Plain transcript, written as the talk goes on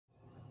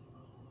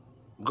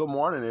Good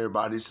morning,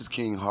 everybody. This is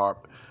King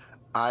Harp.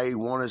 I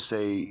want to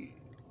say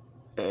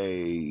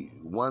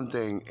one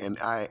thing, and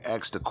I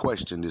asked a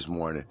question this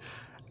morning.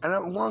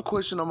 And one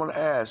question I'm going to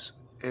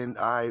ask, and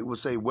I would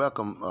say,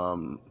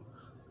 welcome,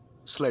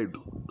 slave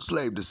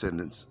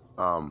descendants.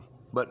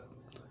 But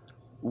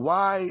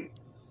why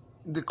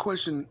the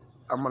question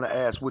I'm going to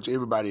ask, which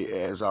everybody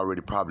has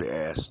already probably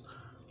asked,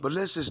 but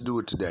let's just do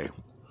it today.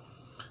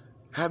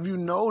 Have you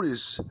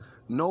noticed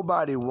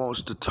nobody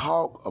wants to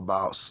talk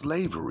about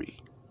slavery?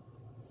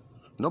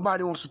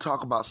 Nobody wants to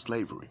talk about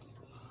slavery.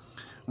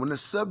 When the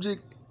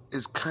subject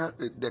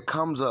that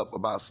comes up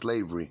about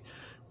slavery,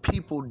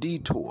 people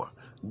detour,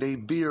 they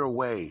veer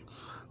away,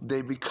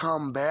 they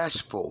become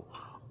bashful,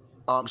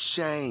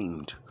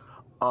 shamed.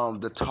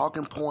 The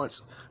talking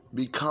points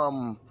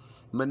become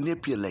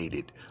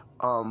manipulated.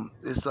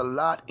 It's a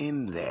lot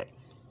in that.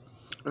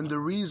 And the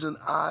reason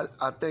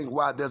I think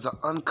why there's an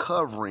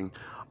uncovering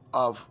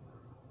of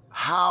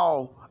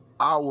how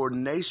our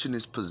nation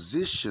is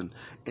positioned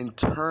in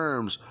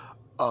terms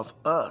of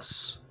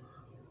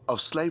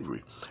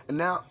slavery. And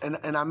now,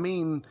 and I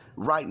mean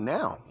right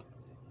now,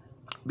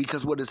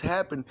 because what has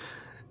happened,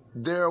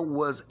 there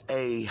was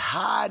a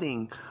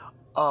hiding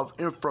of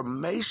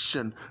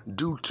information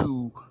due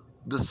to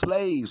the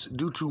slaves,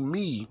 due to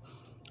me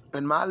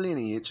and my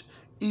lineage,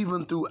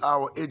 even through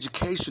our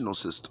educational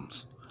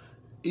systems,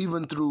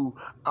 even through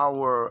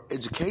our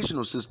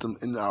educational system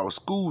in our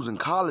schools and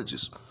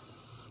colleges,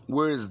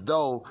 whereas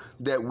though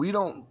that we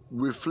don't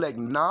reflect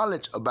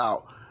knowledge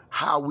about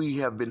how we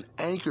have been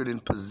anchored in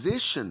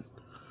position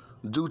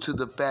due to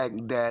the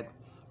fact that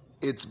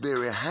it's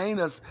very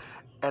heinous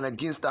and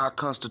against our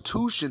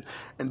Constitution,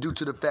 and due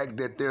to the fact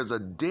that there's a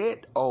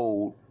debt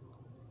owed,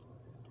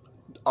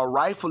 a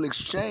rightful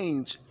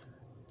exchange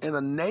in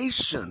a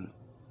nation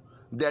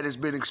that has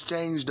been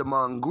exchanged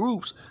among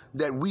groups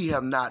that we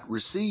have not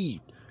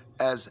received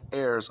as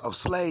heirs of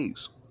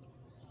slaves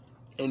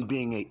and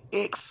being an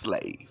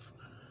ex-slave.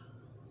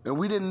 And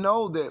we didn't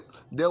know that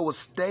there were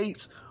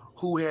states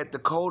who had the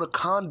code of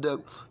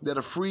conduct that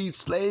a freed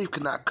slave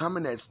could not come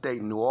in that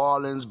state, New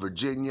Orleans,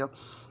 Virginia,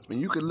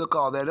 and you can look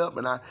all that up.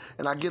 And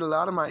I get a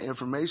lot of my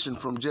information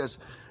from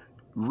just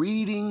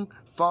reading,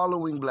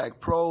 following Black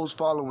pros,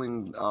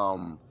 following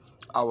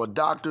our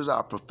doctors,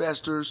 our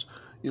professors,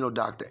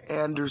 Dr.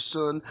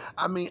 Anderson.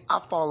 I mean, I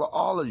follow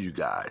all of you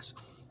guys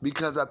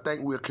because I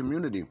think we're a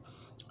community.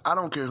 I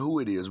don't care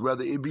who it is,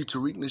 whether it be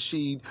Tariq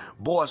Nasheed,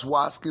 Boyce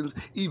Watkins,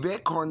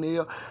 Yvette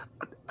Cornell,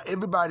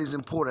 everybody's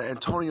important.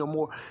 Antonio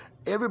Moore,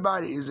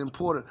 everybody is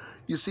important.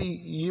 You see,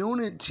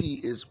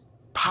 unity is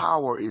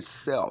power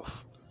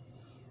itself.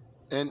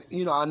 And,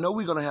 I know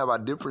we're going to have our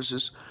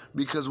differences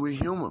because we're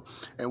human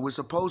and we're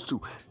supposed to,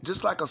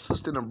 just like a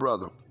sister and a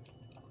brother.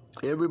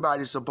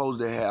 Everybody's supposed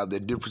to have their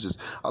differences.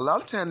 A lot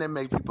of times they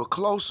make people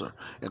closer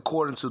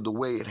according to the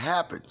way it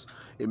happens.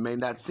 It may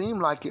not seem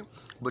like it,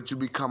 but you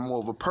become more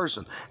of a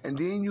person. And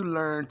then you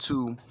learn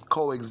to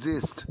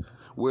coexist,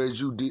 whereas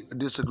you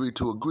disagree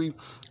to agree,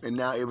 and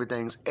now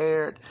everything's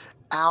aired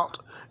out,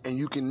 and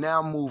you can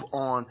now move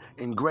on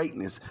in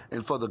greatness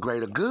and for the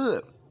greater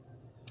good.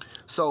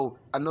 So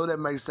I know that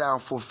may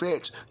sound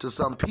far-fetched to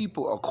some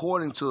people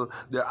according to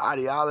their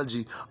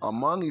ideology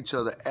among each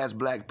other as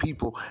Black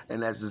people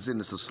and as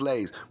descendants of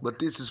slaves. But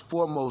this is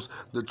foremost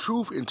the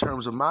truth in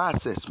terms of my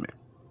assessment.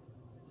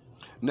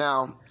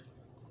 Now,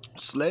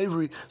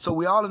 slavery, so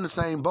we're all in the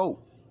same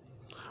boat,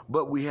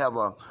 but we have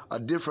a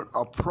different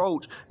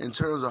approach in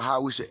terms of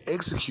how we should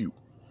execute.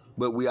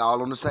 But we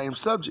all on the same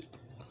subject,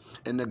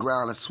 and the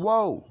ground is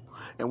swole,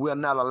 and we are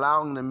not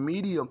allowing the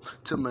media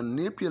to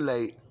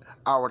manipulate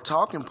our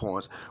talking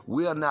points.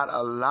 We are not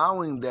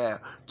allowing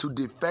that to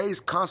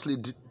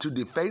constantly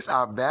deface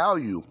our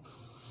value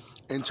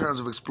in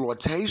terms of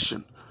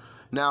exploitation.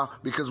 Now,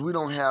 because we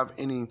don't have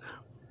any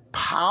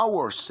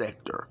power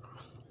sector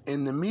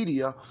in the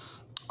media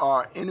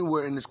or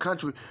anywhere in this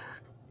country,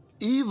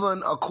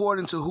 even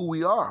according to who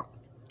we are,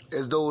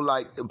 as though,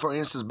 like, for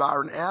instance,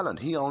 Byron Allen,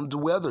 he owned the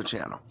Weather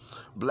Channel.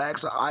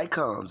 Blacks are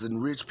icons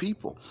and rich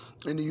people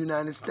in the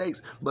United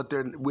States, but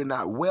we're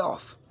not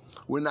wealth.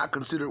 We're not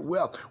considered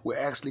wealth. We're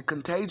actually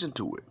contagion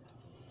to it.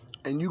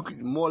 And you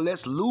can more or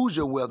less lose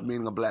your wealth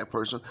being a Black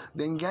person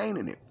than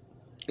gaining it.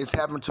 It's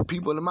happened to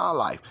people in my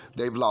life.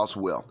 They've lost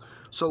wealth.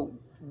 So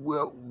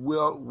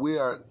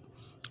we're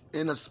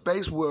in a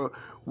space where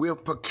we're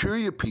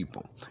peculiar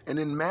people. And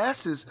in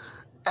masses,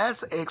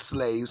 as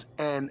ex-slaves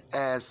and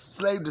as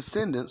slave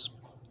descendants,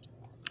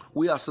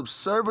 we are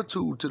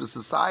subservitude to the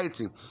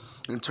society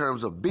in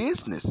terms of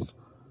business,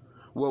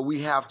 where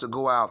we have to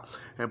go out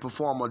and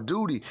perform a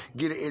duty,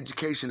 get an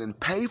education, and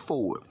pay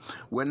for it.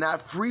 We're not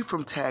free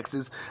from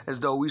taxes as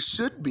though we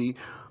should be,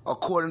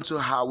 according to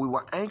how we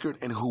were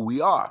anchored and who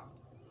we are.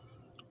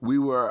 We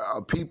were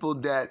a people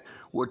that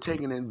were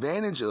taken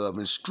advantage of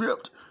and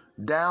stripped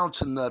down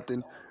to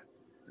nothing,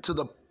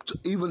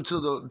 even to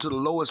the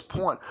lowest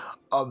point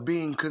of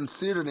being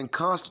considered and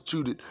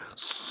constituted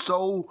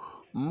so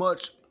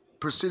much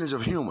percentage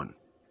of human.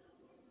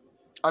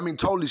 I mean,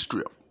 totally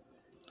stripped.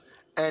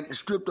 and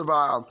stripped of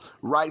our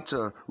right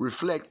to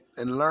reflect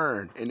and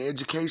learn in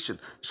education.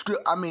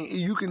 I mean,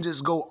 you can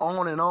just go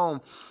on and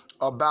on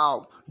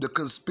about the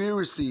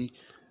conspiracy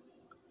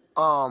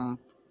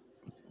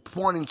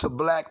pointing to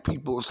black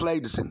people and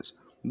slave descendants.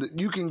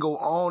 You can go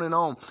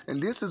on, and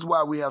this is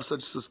why we have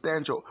such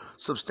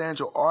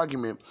substantial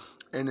argument,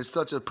 and it's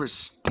such a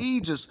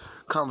prestigious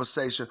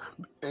conversation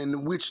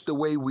in which the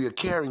way we are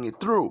carrying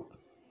it through.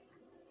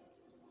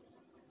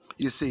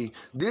 You see,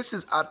 this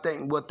is, I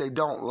think, what they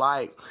don't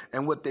like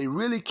and what they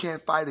really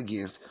can't fight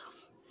against.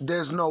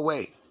 There's no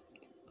way.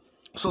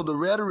 So the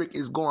rhetoric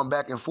is going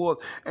back and forth,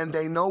 and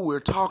they know we're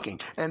talking,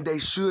 and they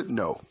should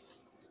know.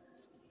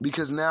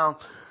 Because now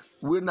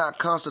we're not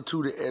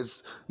constituted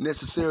as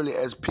necessarily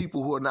as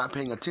people who are not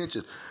paying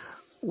attention.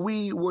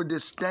 We were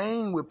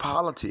disdained with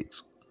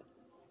politics.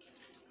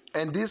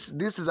 And this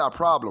is our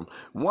problem.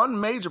 One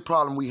major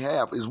problem we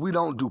have is we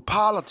don't do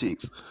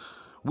politics.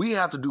 We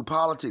have to do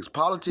politics.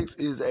 Politics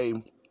is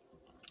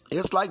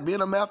it's like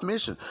being a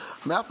mathematician.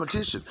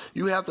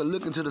 You have to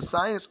look into the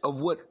science of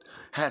what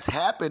has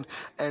happened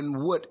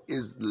and what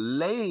is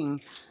laying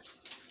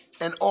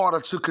in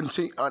order to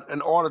continue,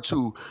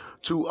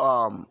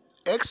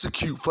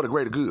 execute for the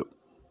greater good.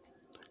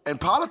 And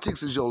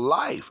politics is your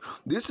life.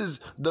 This is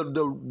the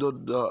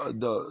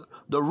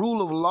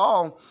rule of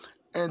law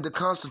and the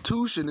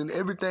Constitution and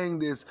everything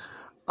that's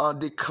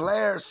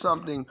declares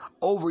something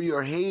over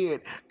your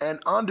head and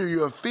under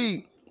your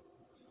feet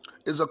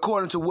is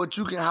according to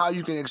how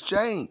you can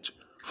exchange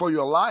for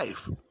your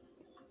life.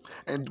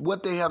 And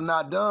what they have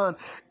not done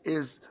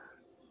is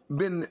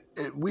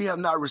we have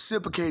not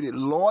reciprocated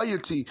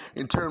loyalty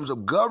in terms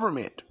of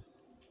government,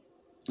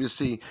 you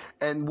see.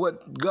 And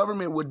what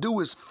government would do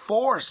is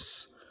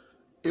force,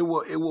 it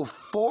will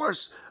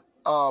force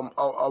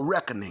a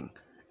reckoning,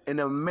 and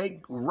it'll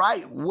make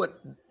right what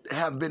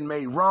have been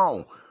made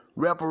wrong.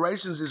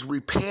 Reparations is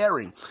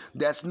repairing.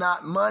 That's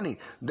not money.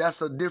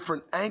 That's a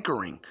different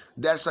anchoring.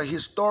 That's a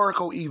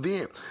historical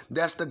event.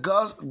 That's the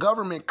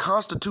government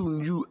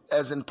constituting you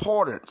as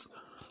importance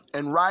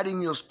and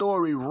writing your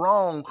story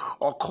wrong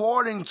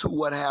according to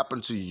what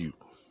happened to you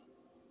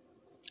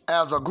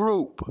as a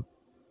group.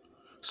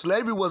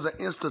 Slavery was an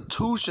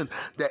institution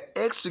that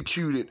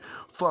executed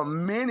for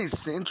many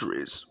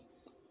centuries,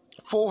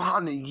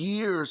 400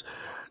 years.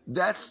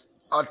 That's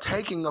a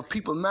taking of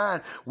people's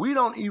mind. We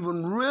don't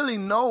even really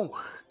know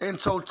in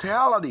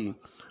totality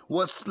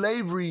what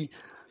slavery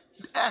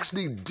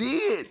actually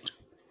did.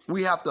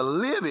 We have to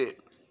live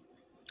it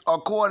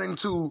according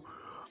to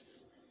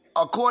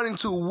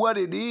what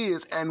it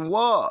is and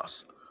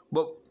was.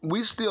 But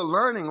we're still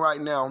learning right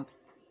now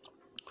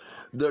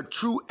the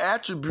true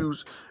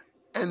attributes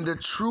and the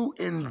true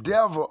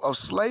endeavor of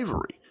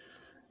slavery.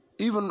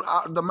 Even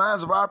the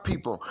minds of our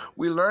people,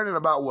 we're learning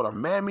about what a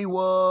mammy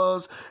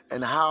was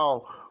and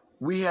how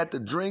we had to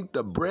drink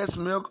the breast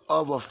milk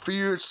of a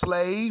feared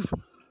slave.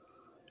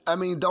 I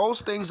mean, those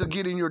things are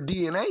getting your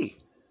DNA.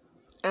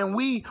 And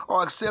we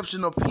are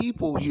exceptional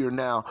people here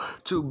now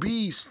to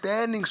be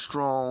standing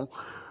strong,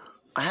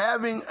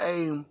 having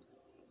a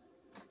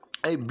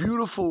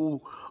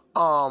beautiful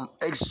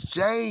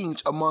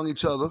exchange among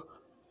each other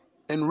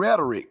and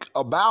rhetoric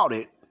about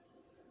it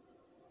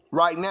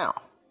right now.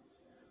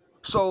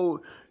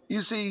 So,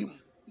 you see,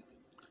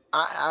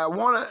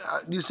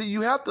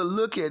 you have to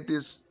look at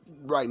this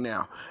right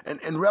now.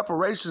 And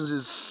reparations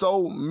is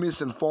so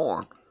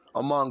misinformed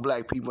among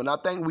black people. And I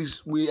think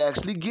we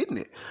actually getting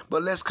it.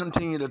 But let's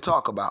continue to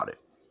talk about it.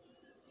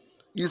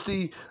 You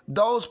see,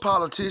 those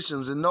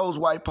politicians and those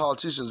white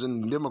politicians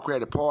in the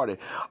Democratic Party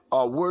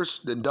are worse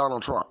than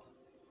Donald Trump.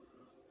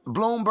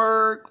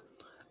 Bloomberg,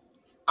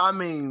 I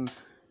mean,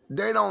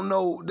 they don't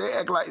know. They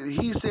act like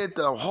he said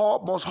the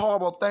most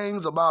horrible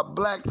things about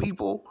black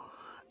people.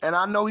 And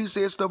I know he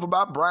said stuff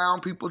about brown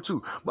people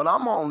too, but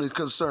I'm only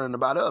concerned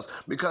about us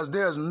because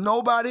there's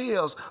nobody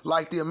else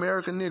like the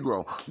American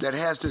Negro that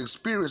has to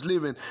experience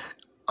living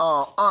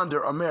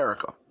under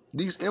America.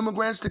 These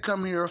immigrants that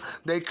come here,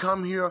 they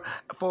come here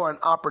for an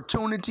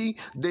opportunity.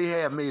 They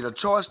have made a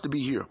choice to be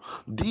here.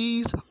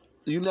 The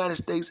United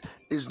States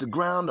is the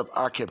ground of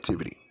our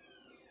captivity.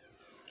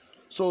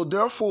 So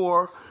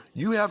therefore,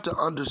 you have to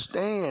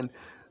understand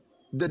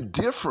the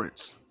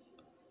difference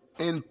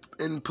in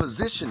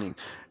positioning.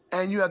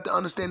 And you have to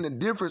understand the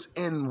difference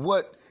in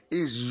what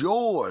is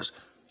yours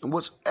and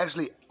what's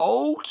actually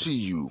owed to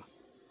you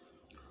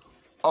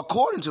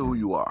according to who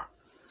you are.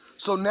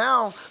 So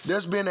now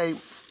there's been a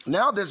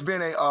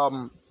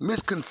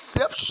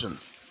misconception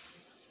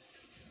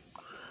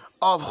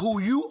of who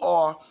you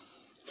are,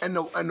 and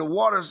the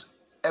waters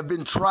have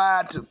been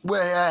tried to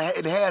where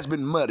it has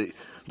been muddied,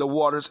 the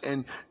waters,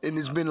 and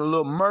it's been a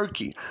little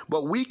murky.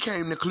 But we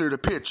came to clear the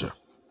picture.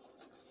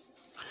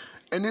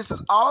 And this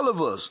is all of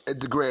us at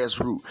the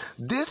grassroots.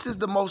 This is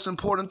the most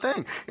important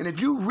thing. And if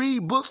you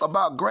read books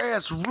about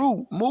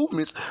grassroots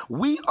movements,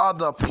 we are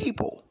the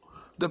people.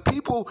 The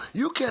people,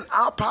 you can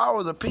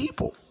outpower the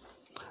people.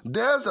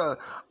 There's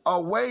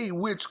a way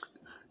in which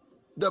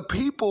the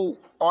people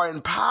are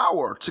in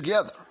power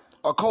together,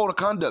 a code of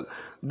conduct.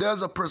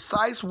 There's a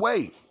precise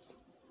way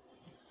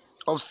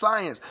of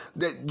science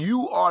that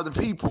you are the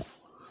people.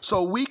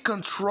 So we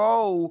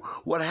control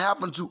what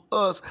happened to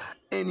us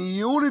in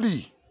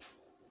unity.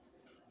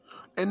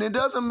 And it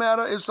doesn't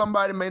matter if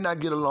somebody may not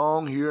get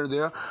along here or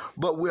there,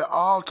 but we're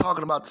all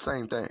talking about the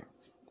same thing.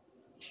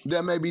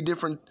 There may be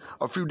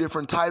a few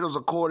different titles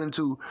according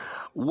to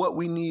what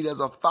we need as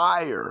a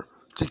fire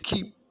to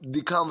keep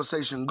the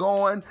conversation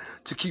going,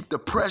 to keep the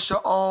pressure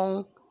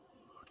on,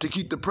 to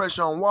keep the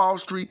pressure on Wall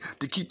Street,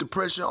 to keep the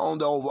pressure on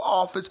the Oval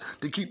Office,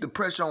 to keep the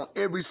pressure on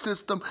every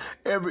system,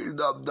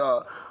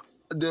 the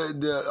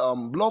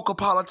local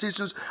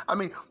politicians. I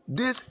mean,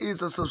 this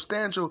is a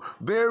substantial,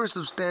 very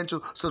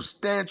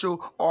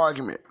substantial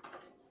argument,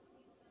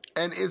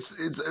 and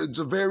it's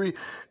a very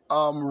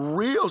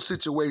real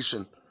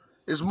situation.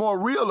 It's more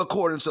real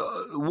according to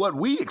what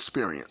we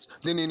experience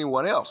than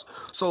anyone else.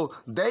 So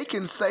they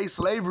can say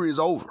slavery is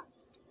over.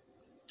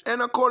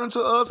 And according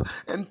to us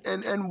and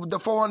the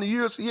 400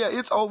 years, yeah,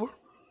 it's over.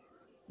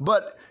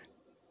 But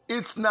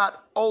it's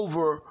not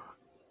over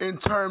in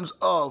terms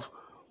of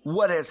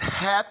what has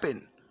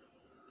happened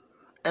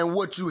and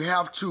what you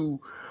have to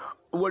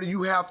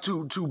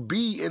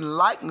be in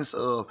likeness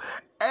of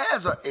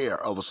as an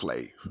heir of a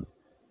slave.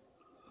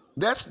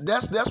 That's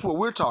what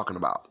we're talking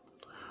about.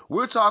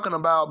 We're talking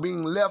about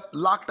being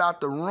locked out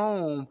the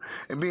room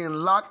and being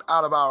locked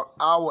out of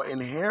our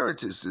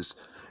inheritances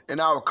and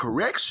our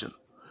correction.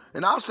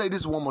 And I'll say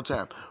this one more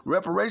time.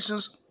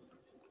 Reparations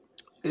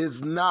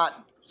is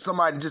not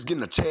somebody just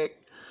getting a check,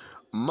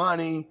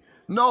 money.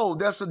 No,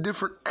 that's a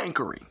different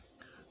anchoring.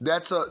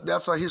 That's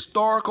a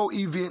historical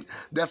event.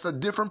 That's a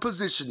different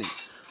positioning.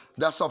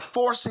 That's a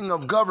forcing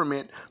of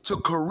government to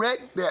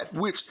correct that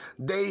which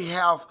they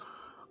have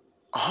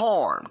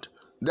harmed.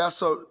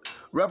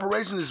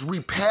 Reparation is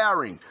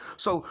repairing.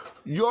 So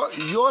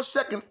your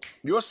second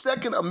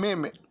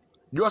amendment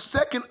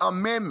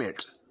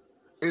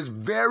is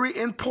very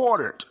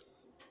important.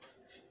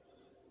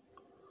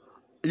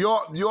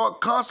 Your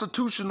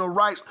constitutional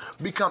rights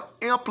become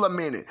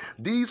implemented.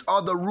 These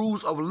are the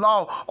rules of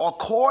law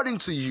according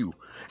to you.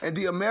 And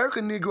the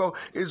American Negro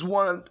is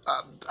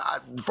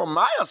from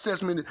my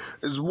assessment,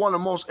 is one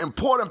of the most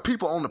important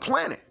people on the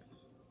planet.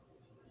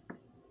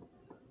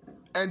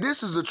 And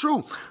this is the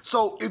truth.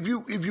 So if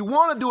you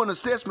want to do an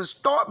assessment,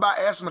 start by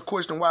asking the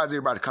question, why is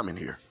everybody coming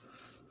here?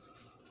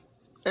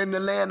 In the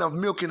land of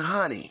milk and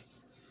honey,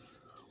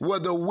 where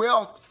the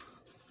wealth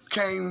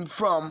came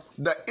from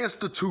the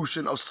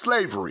institution of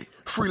slavery,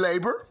 free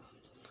labor,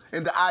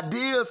 and the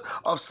ideas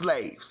of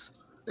slaves,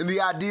 and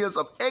the ideas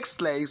of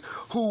ex-slaves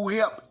who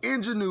helped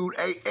engineer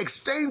a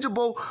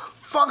exchangeable,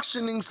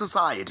 functioning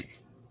society,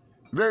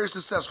 very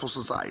successful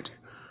society,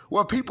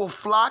 where people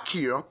flock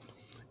here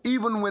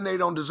even when they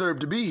don't deserve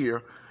to be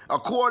here,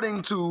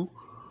 according to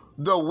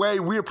the way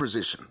we're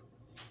positioned.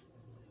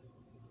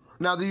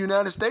 Now, the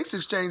United States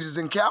Exchange is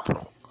in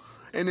capital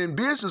and in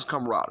business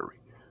camaraderie.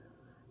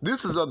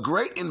 This is a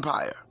great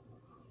empire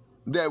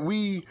that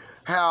we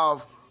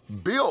have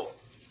built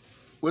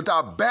with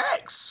our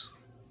backs.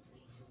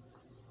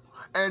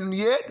 And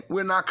yet,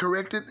 we're not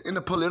corrected in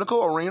the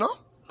political arena,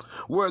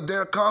 where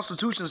their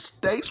constitution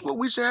states what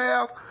we should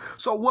have.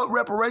 So what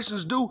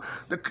reparations do,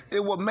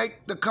 it will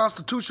make the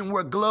Constitution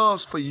wear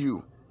gloves for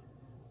you.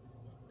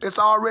 It's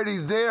already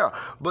there,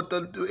 but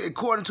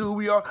according to who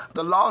we are,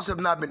 the laws have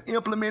not been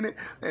implemented,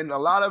 and a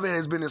lot of it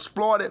has been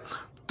exploited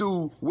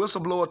through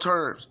whistleblower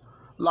terms,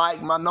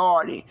 like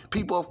minority,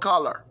 people of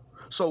color.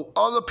 So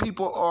other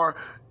people are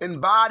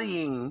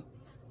embodying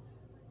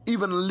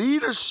even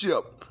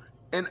leadership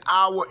in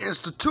our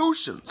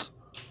institutions.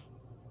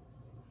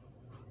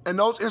 And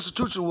those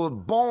institutions were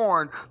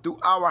born through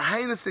our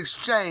heinous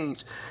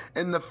exchange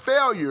and the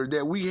failure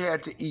that we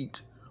had to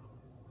eat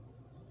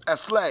as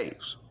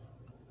slaves.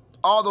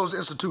 All those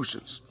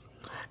institutions.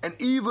 And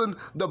even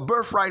the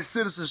birthright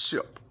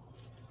citizenship.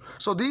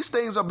 So these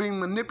things are being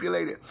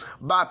manipulated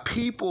by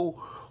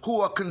people who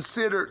are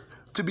considered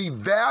to be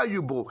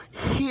valuable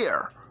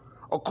here,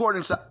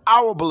 according to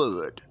our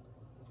blood.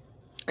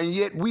 And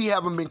yet we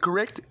haven't been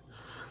corrected.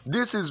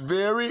 This is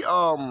very...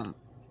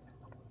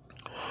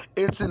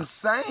 it's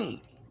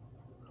insane,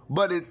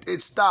 but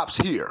it stops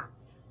here.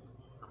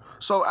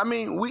 So, I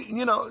mean,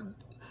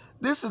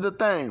 this is the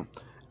thing.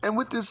 And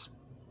with this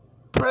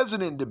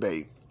president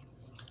debate,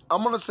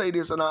 I'm going to say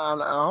this, and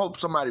I hope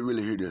somebody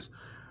really hear this.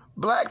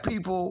 Black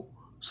people,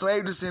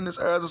 slave descendants,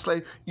 heirs of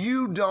slaves,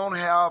 you don't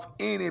have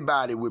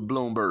anybody with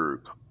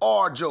Bloomberg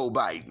or Joe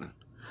Biden.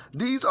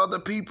 These are the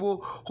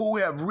people who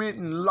have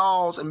written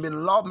laws and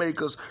been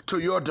lawmakers to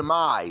your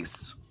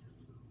demise.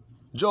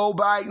 Joe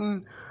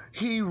Biden,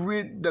 he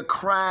wrote the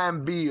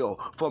crime bill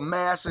for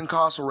mass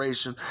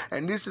incarceration,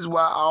 and this is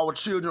why our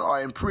children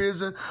are in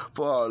prison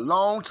for a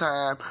long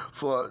time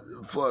for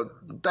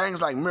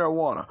things like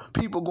marijuana.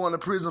 People going to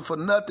prison for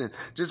nothing,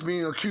 just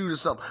being accused of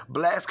something.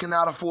 Blacks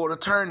cannot afford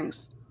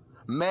attorneys.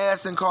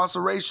 Mass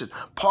incarceration.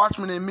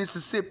 Parchment in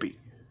Mississippi.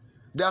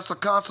 That's a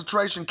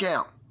concentration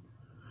camp.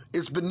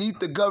 It's beneath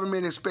the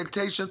government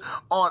expectation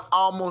on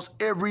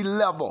almost every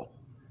level.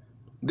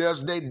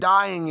 They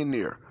dying in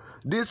there.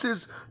 This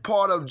is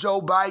part of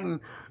Joe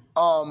Biden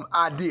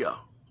idea.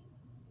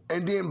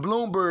 And then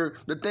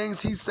Bloomberg, the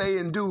things he say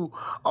and do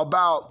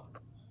about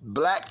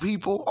black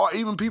people or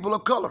even people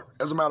of color,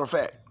 as a matter of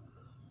fact,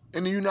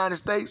 in the United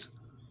States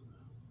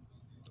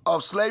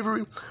of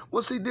slavery.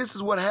 Well, see, this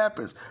is what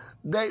happens.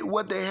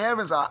 What they have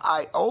is an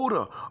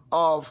iota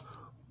of,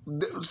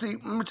 see,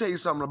 let me tell you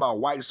something about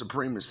white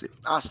supremacy.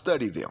 I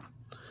study them.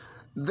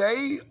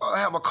 They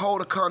have a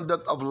code of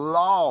conduct of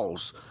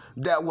laws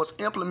that was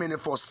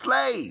implemented for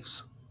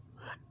slaves.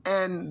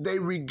 And they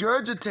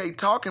regurgitate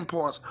talking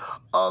points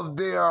of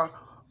their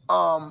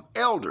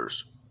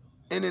elders.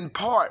 And in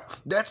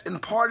part, that's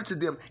imparted to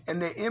them,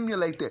 and they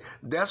emulate that.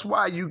 That's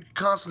why you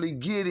constantly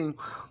getting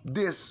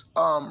this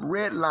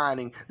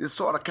redlining, this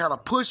sort of kind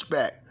of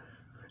pushback,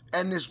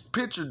 and this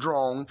picture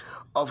drawing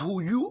of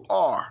who you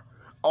are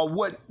or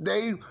what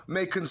they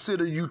may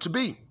consider you to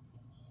be,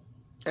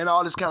 and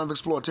all this kind of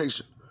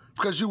exploitation.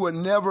 Because you were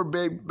never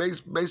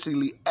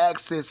basically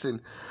accessing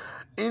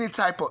any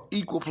type of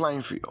equal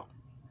playing field.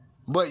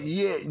 But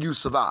yet you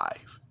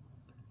survive.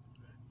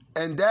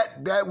 And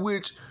that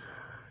which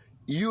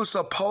you're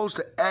supposed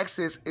to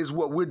access is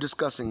what we're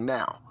discussing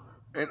now.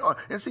 And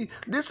see,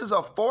 this is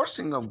a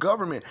forcing of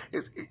government.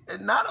 It's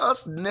not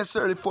us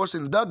necessarily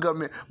forcing the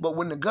government, but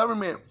when the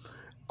government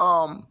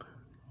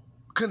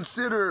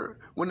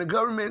when the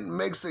government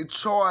makes a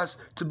choice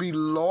to be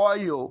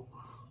loyal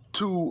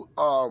to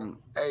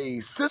a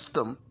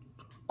system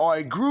or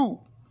a group,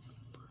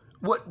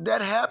 what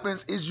that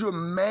happens is you're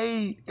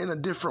made in a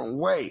different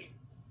way.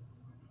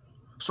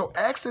 So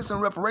access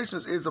and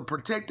reparations is a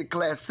protected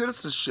class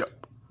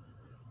citizenship.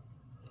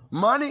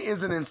 Money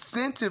is an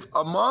incentive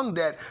among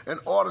that in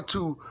order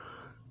to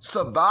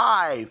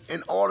survive,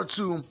 in order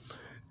to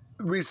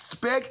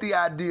respect the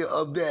idea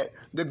of that,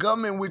 the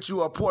government in which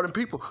you are supporting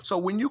people. So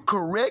when you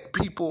correct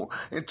people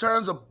in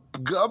terms of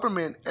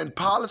government and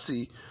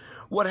policy,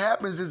 what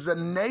happens is a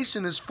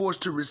nation is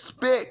forced to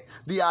respect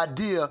the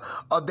idea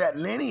of that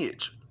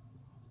lineage.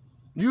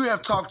 You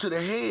have talked to the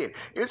head.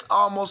 It's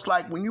almost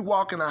like when you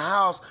walk in a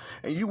house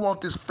and you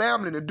want this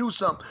family to do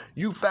something,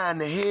 you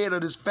find the head of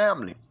this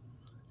family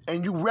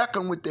and you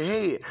reckon with the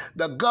head.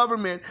 The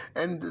government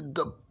and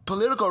the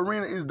political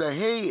arena is the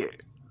head,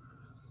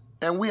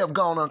 and we have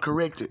gone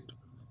uncorrected.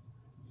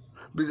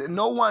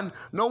 No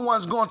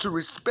one's going to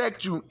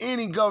respect you,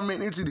 any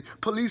government entity,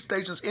 police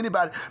stations,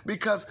 anybody,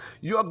 because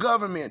your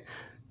government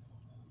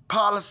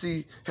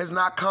policy has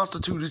not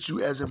constituted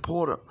you as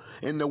important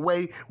in the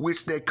way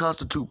which they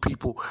constitute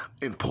people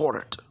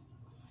important.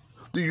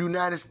 The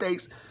United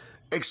States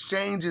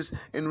exchanges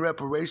in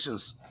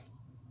reparations.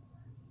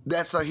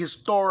 That's a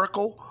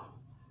historical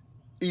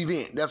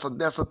event.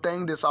 That's a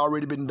thing that's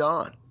already been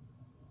done.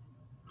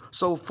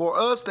 So for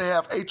us to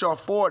have H.R.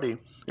 40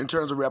 in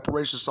terms of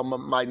reparations,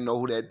 someone might know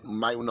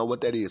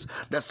what that is.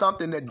 That's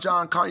something that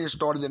John Conyers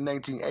started in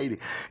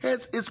 1980.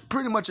 It's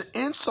pretty much an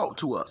insult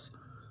to us.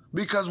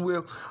 Because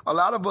a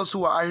lot of us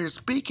who are out here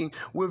speaking,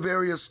 we're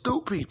very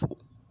astute people,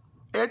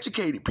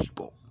 educated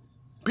people,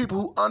 people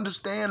who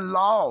understand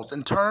laws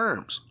and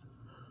terms.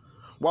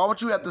 Why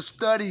would you have to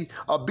study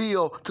a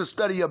bill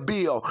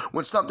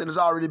when something has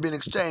already been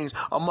exchanged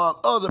among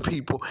other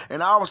people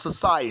in our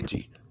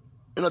society,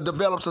 in a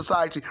developed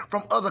society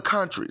from other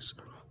countries?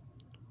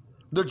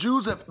 The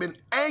Jews have been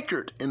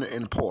anchored in their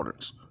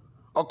importance,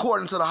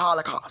 according to the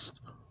Holocaust.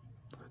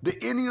 The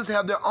Indians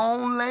have their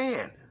own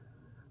land.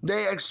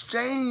 They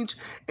exchange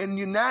in the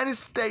United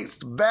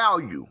States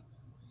value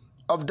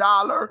of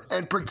dollar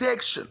and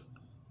protection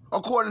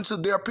according to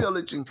their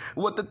pillaging,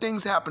 what the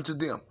things happen to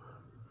them.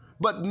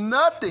 But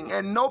nothing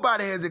and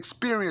nobody has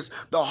experienced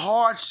the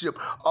hardship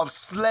of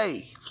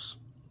slaves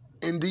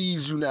in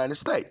these United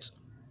States.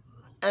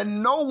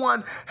 And no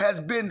one has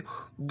been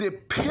the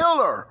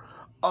pillar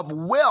of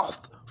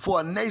wealth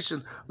for a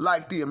nation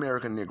like the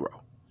American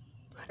Negro.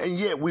 And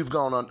yet we've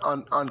gone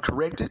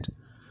uncorrected.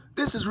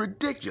 This is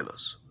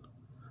ridiculous.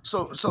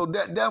 So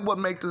that what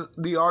makes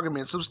the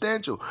argument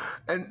substantial.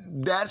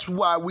 And that's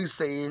why we're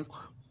saying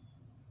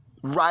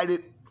right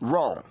it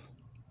wrong.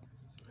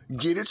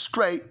 Get it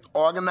straight,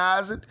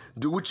 organize it,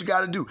 do what you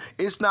got to do.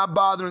 It's not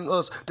bothering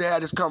us to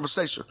have this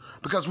conversation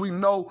because we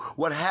know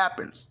what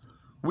happens.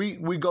 We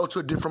go to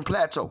a different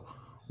plateau.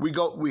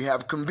 We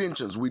have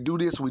conventions. We do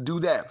this, we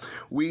do that.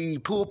 We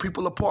pull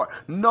people apart.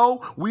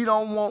 No, we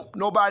don't want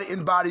nobody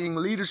embodying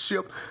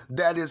leadership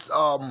that is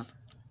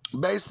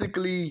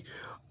basically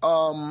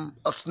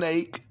a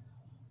snake,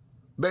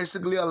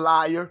 basically a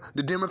liar.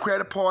 The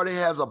Democratic Party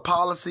has a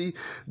policy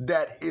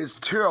that is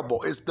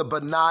terrible. It's the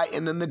benign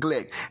and the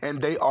neglect,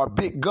 and they are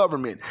big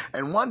government.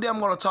 And one day I'm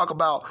going to talk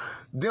about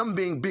them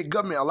being big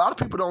government. A lot of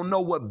people don't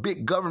know what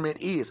big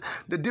government is.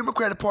 The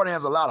Democratic Party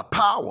has a lot of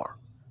power,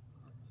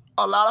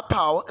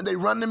 and they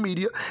run the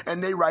media,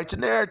 and they write the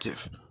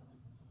narrative.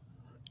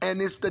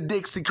 And it's the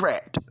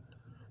Dixiecrat.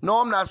 No,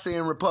 I'm not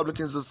saying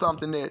Republicans are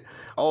something that,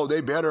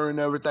 they better and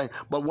everything.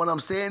 But what I'm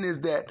saying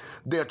is that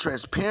they're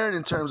transparent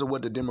in terms of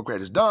what the Democrat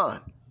has done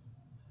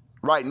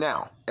right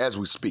now as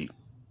we speak.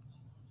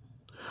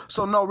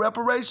 So no,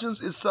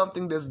 reparations is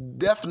something that's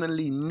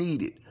definitely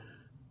needed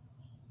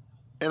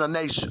in a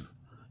nation.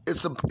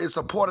 It's a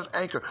important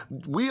anchor.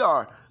 We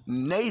are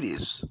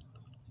natives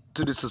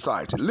to this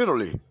society,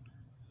 literally.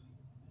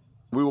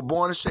 We were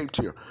born and shaped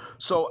here.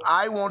 So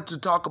I want to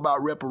talk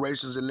about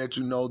reparations and let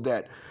you know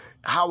that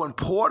how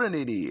important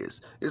it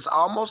is. It's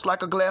almost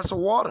like a glass of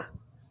water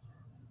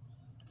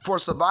for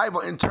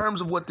survival in terms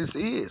of what this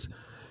is.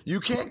 You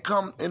can't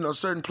come in a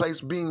certain place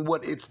being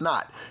what it's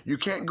not. You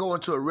can't go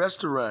into a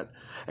restaurant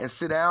and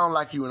sit down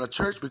like you in a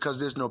church because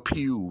there's no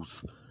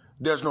pews.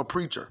 There's no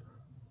preacher.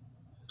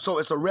 So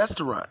it's a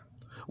restaurant.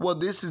 Well,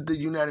 this is the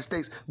United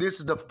States. This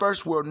is the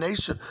first world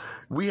nation.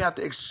 We have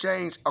to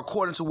exchange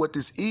according to what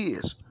this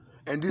is.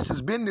 And this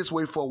has been this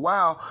way for a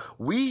while.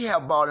 We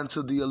have bought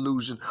into the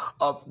illusion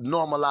of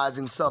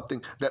normalizing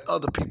something that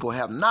other people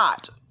have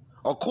not,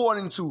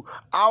 according to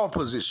our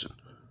position.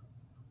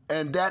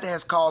 And that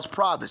has caused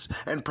prophets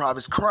and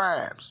prophets'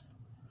 crimes.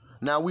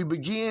 Now we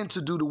begin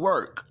to do the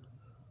work.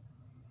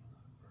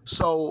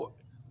 So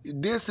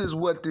this is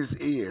what this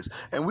is.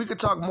 And we could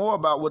talk more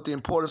about what the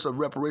importance of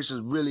reparations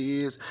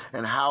really is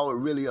and how it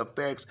really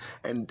affects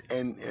and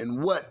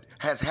what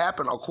has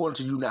happened according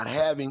to you not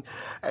having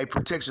a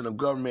protection of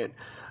government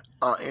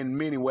in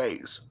many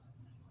ways.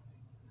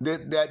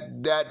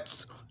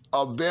 That's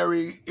a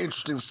very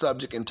interesting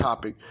subject and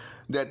topic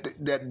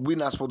that we're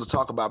not supposed to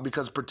talk about,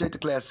 because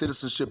protected class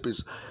citizenship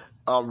is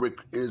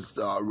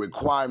a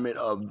requirement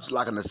of,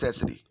 like, a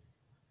necessity,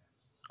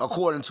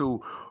 according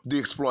to the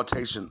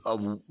exploitation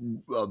of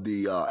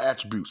the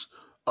attributes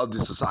of the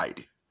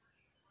society.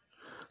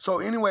 So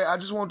anyway, I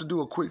just wanted to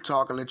do a quick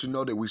talk and let you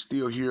know that we're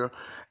still here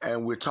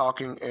and we're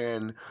talking,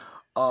 and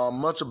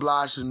much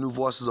obliged to the New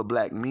Voices of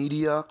Black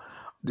Media.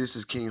 This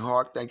is King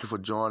Hart. Thank you for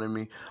joining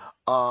me.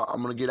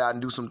 I'm going to get out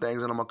and do some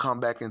things, and I'm going to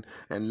come back and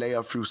lay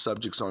a few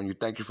subjects on you.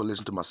 Thank you for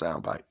listening to my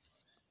soundbite.